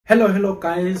Hello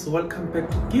guys, welcome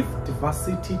back to Gift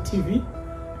Varsity TV.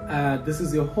 This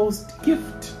is your host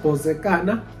Gift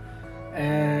Bozekana.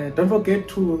 Don't forget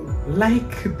to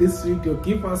like this video,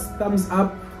 give us thumbs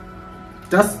up,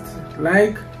 just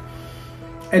like,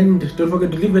 and don't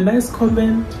forget to leave a nice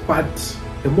comment. But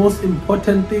the most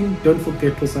important thing, don't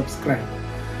forget to subscribe.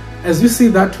 As you see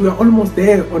that we are almost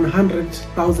there on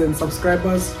 100,000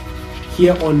 subscribers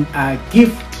here on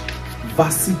Gift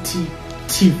Varsity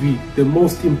TV, the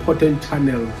most important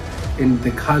channel in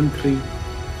the country.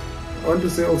 I want to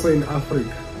say also in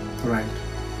Africa, right?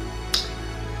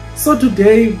 So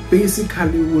today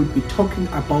basically we'll be talking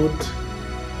about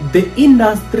the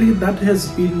industry that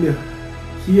has been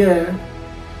here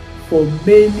for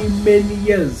many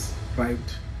years, right?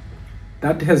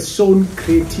 That has shown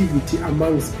creativity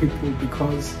amongst people,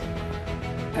 because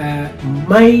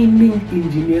mining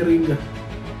engineering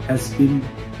has been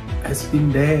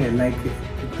there, like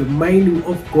the mining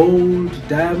of gold,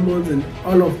 diamonds, and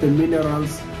all of the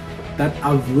minerals that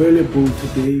are available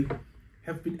today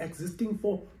have been existing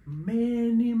for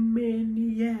many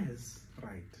years,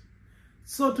 right?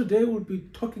 So today we'll be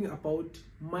talking about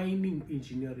mining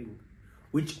engineering,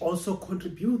 which also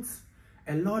contributes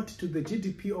a lot to the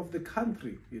GDP of the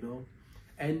country, you know,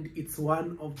 and it's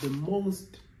one of the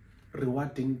most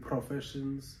rewarding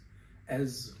professions,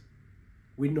 as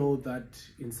we know that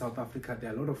in South Africa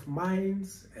there are a lot of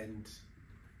mines, and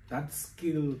that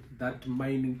skill that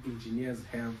mining engineers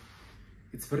have,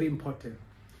 it's very important.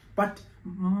 But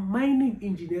mining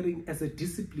engineering as a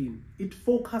discipline, it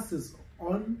focuses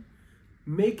on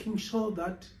making sure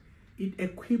that it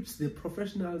equips the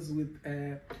professionals with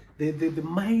the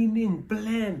mining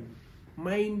plan,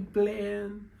 mining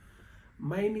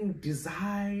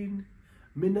design,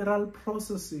 mineral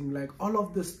processing, like all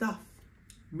of the stuff,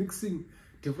 mixing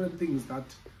different things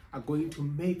that are going to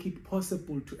make it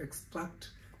possible to extract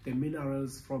the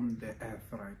minerals from the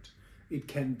earth, right? It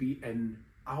can be an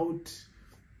out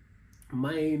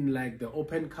mine like the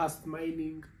open cast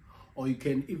mining, or you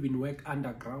can even work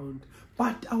underground.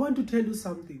 But I want to tell you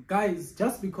something, guys.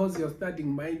 Just because you're studying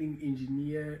mining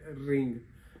engineering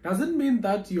doesn't mean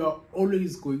that you are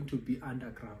always going to be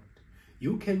underground.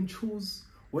 You can choose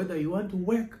whether you want to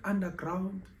work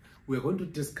underground. We're going to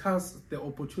discuss the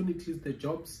opportunities, the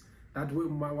jobs that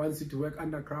wants you to work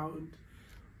underground,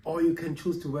 or you can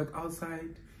choose to work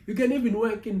outside. You can even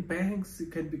work in banks. You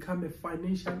can become a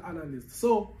financial analyst.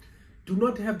 So do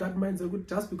not have that mindset,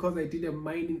 just because I did a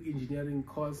mining engineering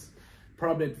course,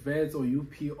 probably at Wits or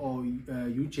UP or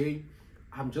UJ,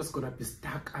 I'm just gonna be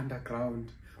stuck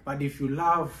underground. But if you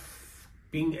love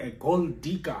being a gold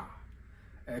digger,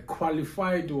 a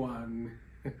qualified one,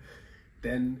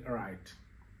 then right.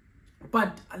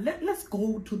 But let's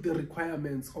go to the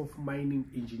requirements of mining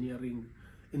engineering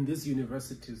in these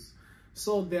universities.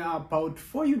 So there are about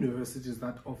 4 universities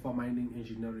that offer mining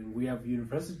engineering. We have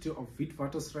University of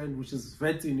Witwatersrand, which is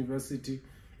Wits University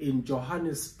in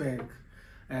Johannesburg.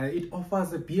 It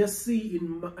offers a BSc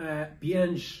in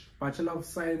BEng, Bachelor of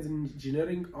Science in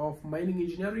Engineering of Mining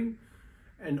Engineering,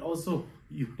 and also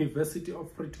University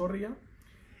of Pretoria.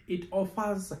 It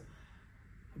offers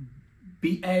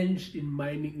BEng in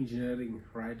mining engineering,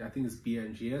 right? I think it's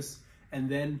BEng, yes. And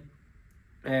then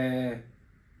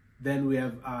we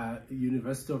have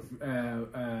University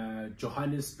of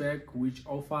Johannesburg, which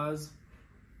offers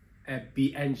a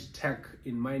BEng Tech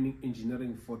in mining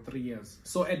engineering for 3 years.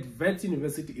 So at Wits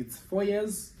University, it's 4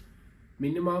 years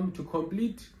minimum to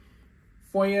complete,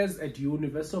 4 years at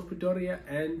University of Pretoria,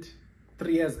 and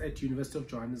 3 years at University of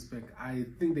Johannesburg. I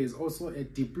think there's also a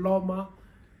diploma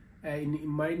in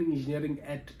mining engineering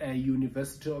at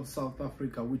University of South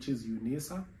Africa, which is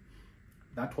UNISA.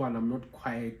 That one I'm not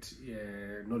quite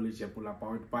knowledgeable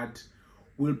about, but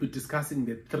we'll be discussing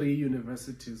the 3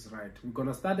 universities, right? We're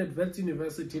gonna start at Wits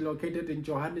University, located in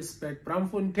Johannesburg,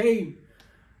 Braamfontein,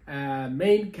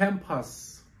 main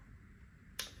campus.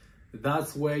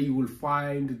 That's where you will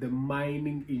find the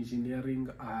mining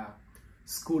engineering,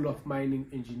 School of Mining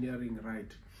Engineering,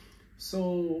 right?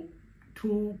 So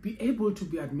to be able to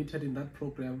be admitted in that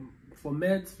program, for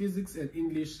maths, physics, and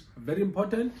English, very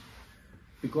important,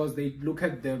 because they look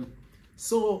at them.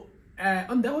 So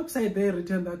on their website, they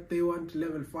written that they want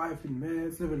level 5 in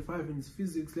maths, level 5 in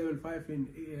physics, level 5 in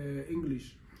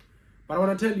English. But I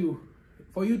want to tell you,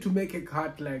 for you to make a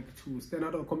cut, like to stand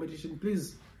out of competition,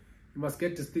 please, you must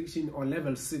get distinction or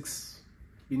level 6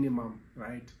 minimum,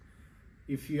 right?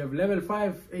 If you have level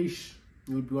 5-ish,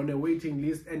 you'll be on a waiting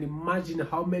list. And imagine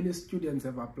how many students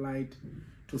have applied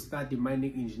to study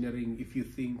mining engineering if you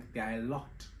think there are a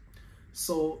lot.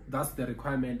 So that's the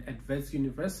requirement at Wits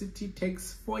University.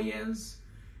 Takes 4 years.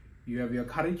 You have your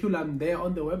curriculum there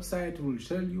on the website. Will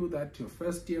show you that your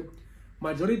first year,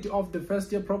 majority of the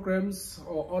first year programs,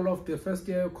 or all of the first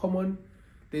year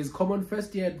there's common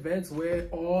first year advance where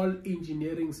all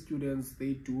engineering students,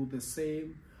 they do the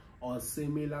same or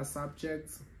similar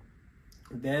subjects.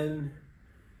 Then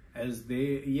as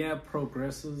the years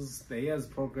progresses, they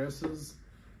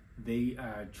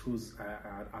choose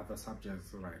other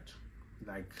subjects, right?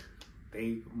 Like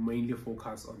they mainly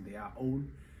focus on their own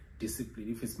discipline.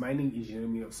 If it's mining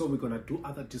engineering, so we're gonna do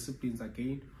other disciplines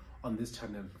again on this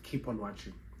channel. Keep on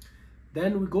watching.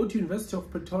 Then we go to University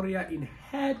of Pretoria in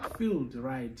Hatfield,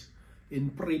 right? In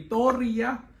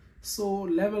Pretoria. So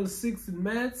level 6 in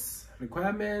maths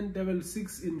requirement, level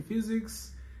 6 in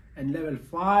physics, and level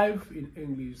 5 in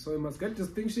English. So you must get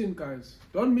distinction, guys.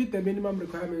 Don't meet the minimum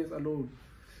requirements alone,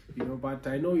 you know, but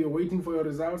I know you're waiting for your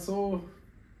results, so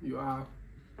you are.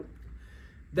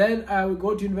 Then we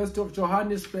go to University of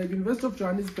Johannesburg. University of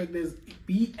Johannesburg, there's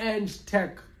BEng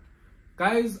Tech.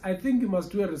 Guys, I think you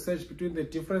must do a research between the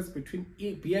difference between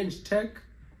BEng Tech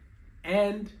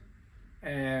and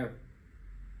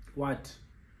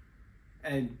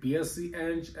BSc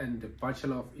Eng and the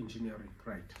Bachelor of Engineering,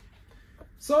 right?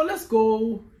 So let's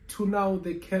go to now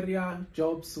the career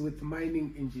jobs with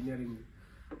mining engineering.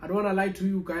 I don't want to lie to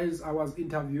you guys, I was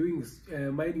interviewing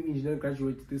mining engineering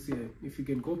graduates this year. If you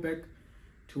can go back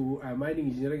to mining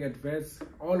engineering advanced,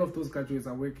 all of those graduates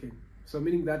are working. So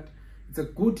meaning that it's a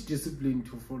good discipline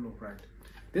to follow, right?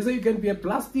 They say you can be a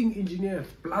blasting engineer,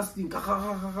 blasting,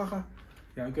 yeah,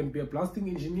 you can be a blasting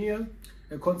engineer,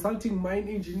 a consulting mine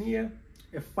engineer,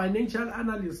 a financial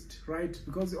analyst, right?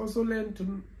 Because you also learn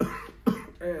to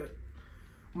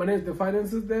manage the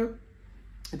finances there.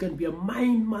 You can be a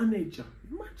mine manager.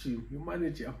 Imagine you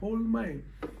manage a whole mine.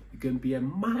 You can be a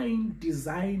mine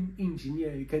design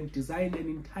engineer. You can design an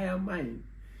entire mine.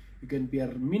 You can be a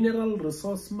mineral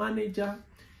resource manager.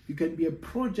 You can be a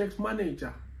project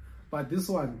manager. But this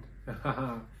one,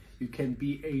 you can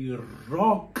be a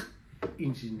rock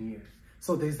engineer.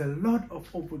 So there's a lot of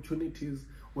opportunities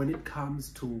when it comes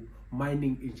to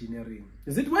mining engineering.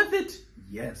 Is it worth it?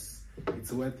 Yes,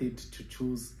 it's worth it to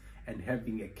choose and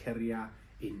having a career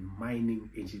in mining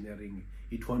engineering.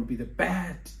 It won't be the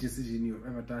best decision you've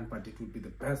ever done, but it will be the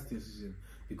best decision,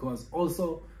 because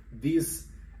also this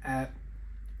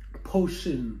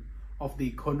portion of the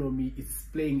economy is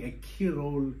playing a key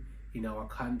role in our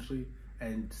country.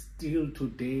 And still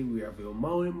today we have your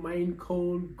mine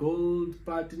coal, gold,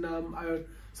 platinum, iron.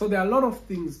 So there are a lot of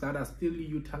things that are still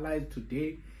utilized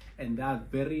today and they are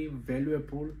very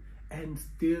valuable, and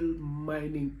still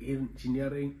mining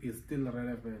engineering is still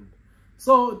relevant.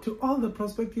 So to all the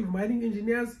prospective mining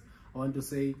engineers, I want to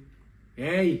say,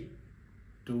 hey,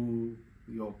 do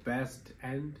your best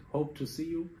and hope to see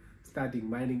you studying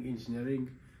mining engineering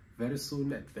very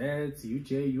soon at Wits,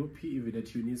 UJ, UP, even at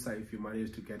UNISA if you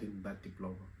manage to get in that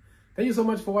diploma. Thank you so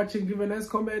much for watching. Give a nice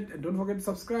comment and don't forget to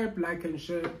subscribe, like and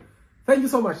share. Thank you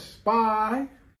so much. Bye.